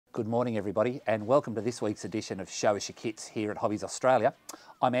Good morning everybody and welcome to this week's edition of Show Us Your Kits here at Hobbies Australia.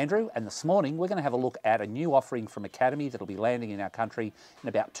 I'm Andrew and this morning we're going to have a look at a new offering from Academy that'll be landing in our country in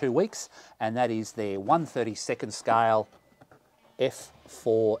about 2 weeks, and that is their 1/32 scale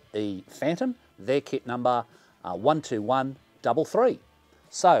F-4E Phantom, their kit number 12133.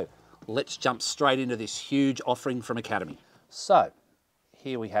 So let's jump straight into this huge offering from Academy. So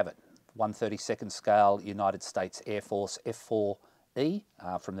here we have it, 1/32 scale United States Air Force F-4E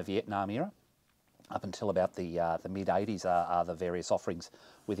from the Vietnam era. Up until about the mid-80s are the various offerings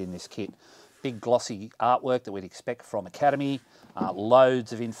within this kit. Big glossy artwork that we'd expect from Academy,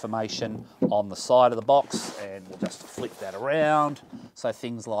 loads of information on the side of the box, and we'll just flip that around. So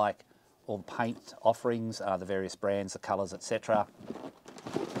things like all the paint offerings, the various brands, the colours, etc.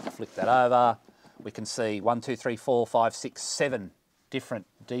 Flick that over. We can see 1, 2, 3, 4, 5, 6, 7 different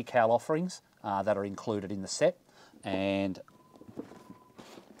decal offerings that are included in the set, and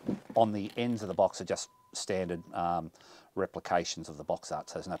on the ends of the box are just standard replications of the box art,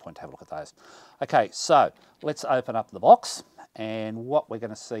 so there's no point to have a look at those. Okay, so let's open up the box, and what we're going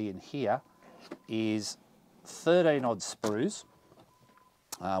to see in here is 13 odd sprues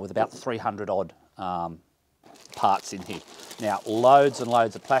with about 300 odd parts in here. Now, loads and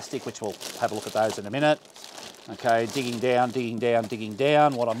loads of plastic, which we'll have a look at those in a minute. Okay, digging down, digging down, digging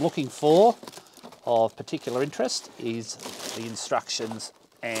down. What I'm looking for of particular interest is the instructions,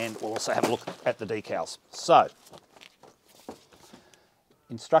 and we'll also have a look at the decals. So,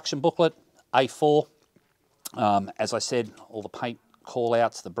 instruction booklet, A4. As I said, all the paint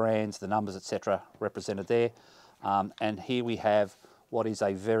call-outs, the brands, the numbers, etc. represented there. And here we have what is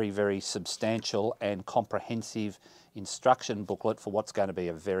a very, very substantial and comprehensive instruction booklet for what's going to be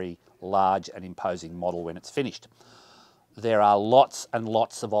a very large and imposing model when it's finished. There are lots and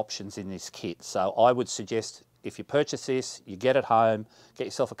lots of options in this kit, so I would suggest if you purchase this, you get it home, get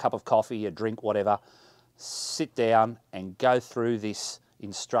yourself a cup of coffee, a drink, whatever, sit down and go through this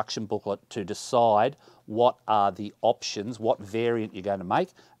instruction booklet to decide what are the options, what variant you're going to make,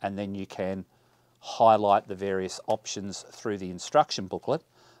 and then you can highlight the various options through the instruction booklet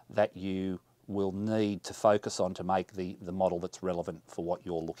that you will need to focus on to make the model that's relevant for what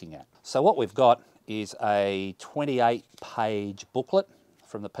you're looking at. So what we've got is a 28-page booklet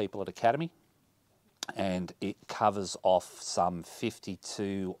from the people at Academy, and it covers off some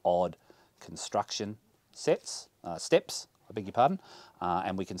 52 odd construction steps, I beg your pardon,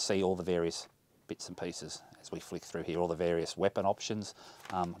 and we can see all the various bits and pieces as we flick through here, all the various weapon options.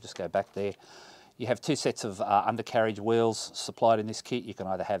 I'll just go back there. You have 2 sets of undercarriage wheels supplied in this kit. You can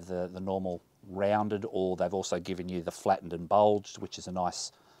either have the normal rounded, or they've also given you the flattened and bulged, which is a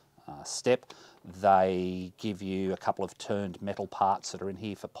nice step. They give you a couple of turned metal parts that are in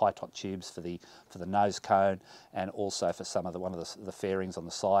here for pitot tubes for the nose cone, and also for some of one of the fairings on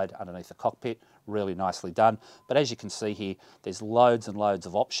the side underneath the cockpit. Really nicely done. But as you can see here, there's loads and loads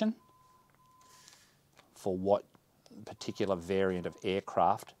of option for what particular variant of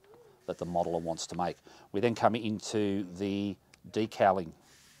aircraft that the modeler wants to make. We then come into the decaling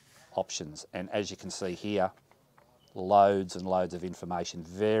options, and as you can see here, loads and loads of information.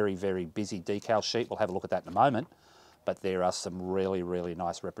 Very, very busy decal sheet. We'll have a look at that in a moment, but there are some really, really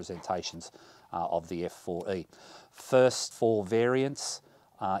nice representations of the F-4E. First 4 variants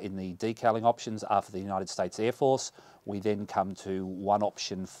in the decaling options are for the United States Air Force. We then come to one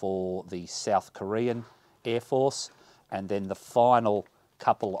option for the South Korean Air Force, and then the final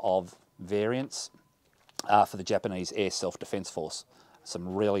couple of variants for the Japanese Air Self-Defense Force.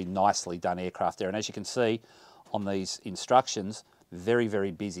 Some really nicely done aircraft there, and as you can see on these instructions, very,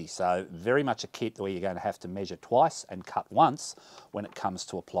 very busy. So very much a kit where you're going to have to measure twice and cut once when it comes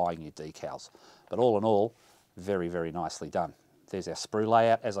to applying your decals. But all in all, very, very nicely done. There's our sprue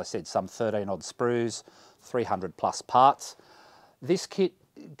layout. As I said, some 13 odd sprues, 300 plus parts. This kit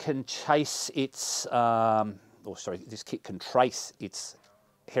can chase its, this kit can trace its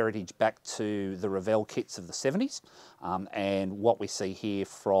heritage back to the Revell kits of the 70s. And what we see here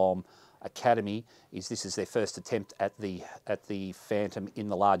from Academy is this is their first attempt at the Phantom in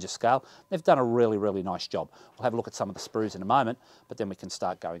the larger scale. They've done a really, really nice job. We'll have a look at some of the sprues in a moment, but then we can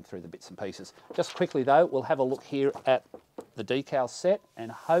start going through the bits and pieces. Just quickly though, we'll have a look here at the decal set,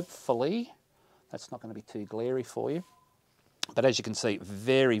 and hopefully that's not going to be too glary for you. But as you can see,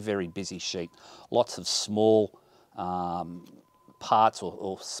 very, very busy sheet. Lots of small parts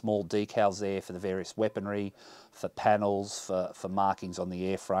or small decals there for the various weaponry, for panels, for markings on the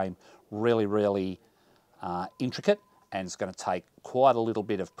airframe. Really, really intricate, and it's going to take quite a little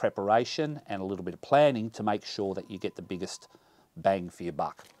bit of preparation and a little bit of planning to make sure that you get the biggest bang for your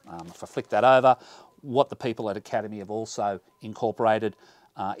buck. If I flick that over, what the people at Academy have also incorporated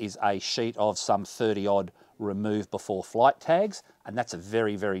is a sheet of some 30 odd remove before flight tags, and that's a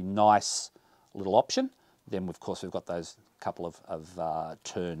very, very nice little option. Then of course we've got those couple of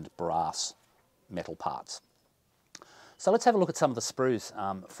turned brass metal parts. So let's have a look at some of the sprues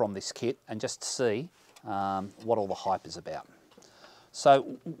from this kit and just see what all the hype is about.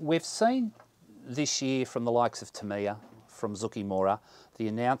 So we've seen this year from the likes of Tamiya, from Zukimura, the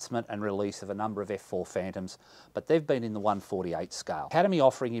announcement and release of a number of F4 Phantoms, but they've been in the 148 scale. Academy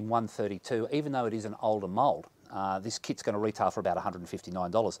offering in 132, even though it is an older mould. This kit's going to retail for about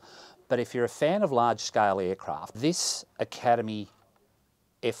 $159. But if you're a fan of large scale aircraft, this Academy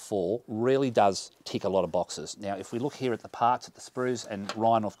F4 really does tick a lot of boxes. Now, if we look here at the parts, at the sprues, and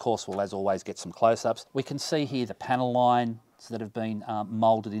Ryan, of course, will, as always, get some close-ups, we can see here the panel lines that have been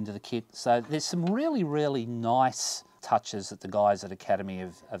moulded into the kit. So there's some really, really nice touches that the guys at Academy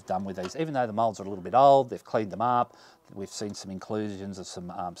have done with these. Even though the moulds are a little bit old, they've cleaned them up. We've seen some inclusions of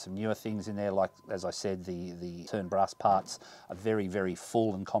some newer things in there, like, as I said, the turned brass parts, a very, very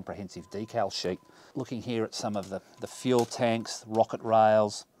full and comprehensive decal sheet. Looking here at some of the fuel tanks, rocket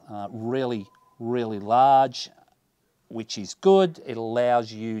rails, really, really large, which is good. It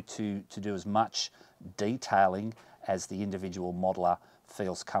allows you to do as much detailing as the individual modeler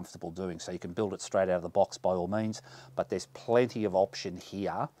feels comfortable doing. So you can build it straight out of the box by all means, but there's plenty of option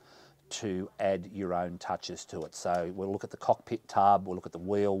here to add your own touches to it. So we'll look at the cockpit tub, we'll look at the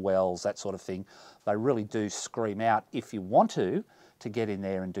wheel wells, that sort of thing. They really do scream out, if you want to get in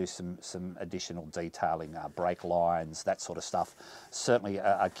there and do some additional detailing, brake lines, that sort of stuff. Certainly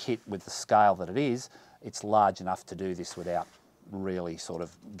a kit with the scale that it is, it's large enough to do this without really sort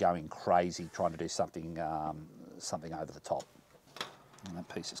of going crazy trying to do something over the top. And that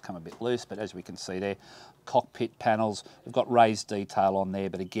piece has come a bit loose, but as we can see there, cockpit panels, we've got raised detail on there,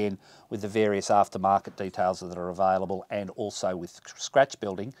 but again, with the various aftermarket details that are available and also with scratch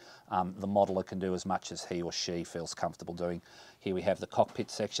building, the modeler can do as much as he or she feels comfortable doing. Here we have the cockpit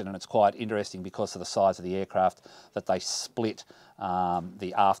section, and it's quite interesting because of the size of the aircraft that they split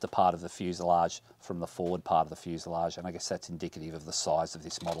the after part of the fuselage from the forward part of the fuselage, and I guess that's indicative of the size of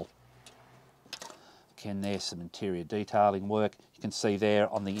this model. Again, there's some interior detailing work. You can see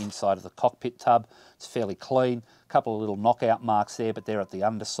there on the inside of the cockpit tub, it's fairly clean. A couple of little knockout marks there, but they're at the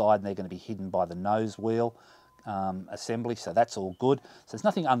underside and they're going to be hidden by the nose wheel assembly, so that's all good. So there's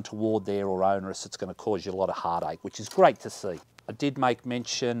nothing untoward there or onerous that's going to cause you a lot of heartache, which is great to see. I did make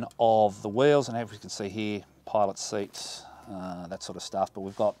mention of the wheels, and as you can see here, pilot seats, that sort of stuff, but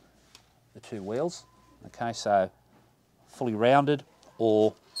we've got the two wheels. Okay, so fully rounded,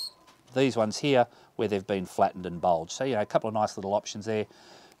 or these ones here where they've been flattened and bulged. So, you know, a couple of nice little options there.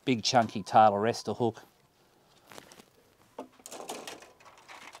 Big chunky tail arrestor hook.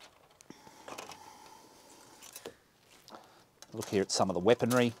 Look here at some of the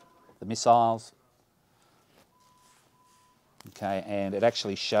weaponry, the missiles. Okay, and it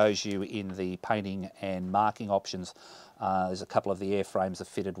actually shows you in the painting and marking options, there's a couple of the airframes are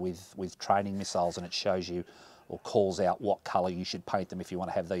fitted with training missiles, and it shows you or calls out what colour you should paint them if you want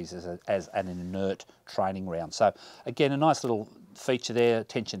to have these as an inert training round. So again, a nice little feature there,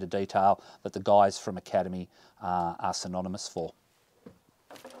 attention to detail that the guys from Academy are synonymous for.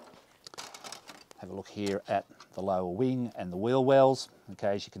 Have a look here at the lower wing and the wheel wells.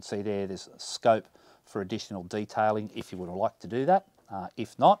 Okay, as you can see there, there's scope for additional detailing if you would like to do that.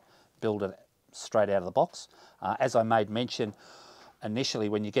 If not, build it straight out of the box. As I made mention, initially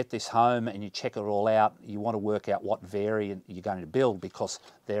when you get this home and you check it all out, you want to work out what variant you're going to build, because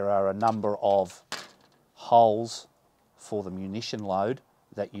there are a number of holes for the munition load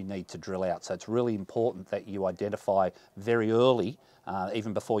that you need to drill out. So it's really important that you identify very early,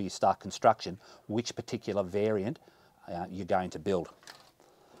 even before you start construction, which particular variant you're going to build.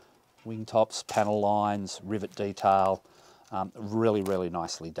 Wing tops, panel lines, rivet detail, really, really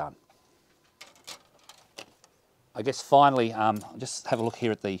nicely done. I guess finally, just have a look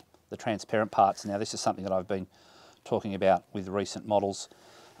here at the transparent parts. Now, this is something that I've been talking about with recent models,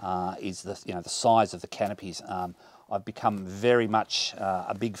 is the size of the canopies. I've become very much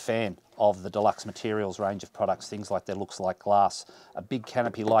a big fan of the Deluxe Materials range of products, things like their Looks Like Glass. A big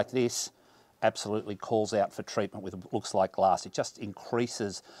canopy like this absolutely calls out for treatment with Looks Like Glass. It just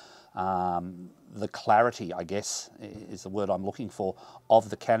increases the clarity, I guess, is the word I'm looking for, of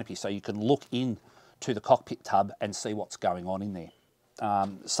the canopy. So you can look in to the cockpit tub and see what's going on in there.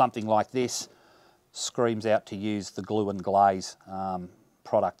 Something like this screams out to use the glue and glaze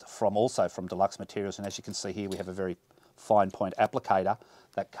product also from Deluxe Materials, and as you can see here, we have a very fine point applicator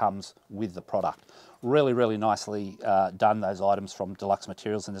that comes with the product. Really, really nicely done, those items from Deluxe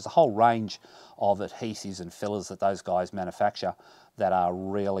Materials, and there's a whole range of adhesives and fillers that those guys manufacture that are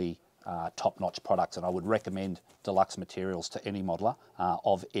really top-notch products, and I would recommend Deluxe Materials to any modeler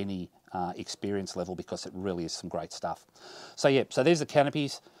of any experience level, because it really is some great stuff. So yeah, so there's the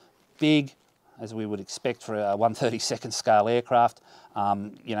canopies, big, as we would expect for a 1/32 scale aircraft.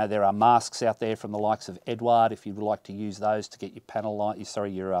 You know, there are masks out there from the likes of Edward if you'd like to use those to get your panel line,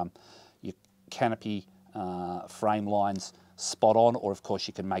 your canopy frame lines spot on, or of course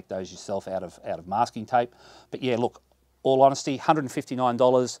you can make those yourself out of masking tape. But yeah, look, all honesty,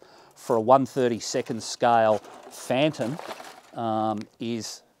 $159 for a 1/32 scale Phantom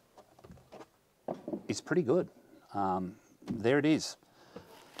is pretty good. There it is.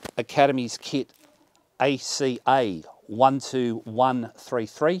 Academy's kit ACA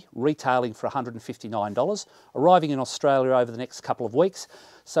 12133, retailing for $159, arriving in Australia over the next couple of weeks.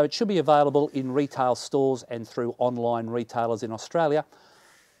 So it should be available in retail stores and through online retailers in Australia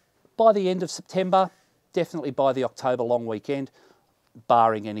by the end of September, definitely by the October long weekend,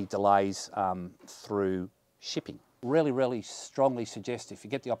 barring any delays through shipping. Really, really strongly suggest, if you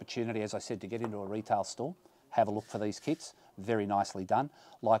get the opportunity, as I said, to get into a retail store, have a look for these kits. Very nicely done.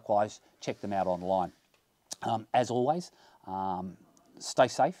 Likewise, check them out online. As always, stay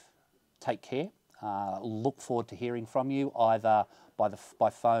safe, take care. Look forward to hearing from you either by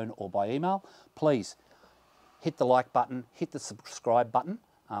phone or by email. Please hit the like button, hit the subscribe button,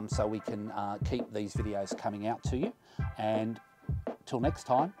 so we can keep these videos coming out to you. And till next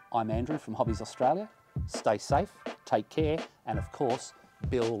time, I'm Andrew from Hobbies Australia. Stay safe, take care, and of course,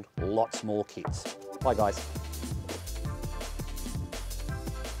 build lots more kits. Bye guys.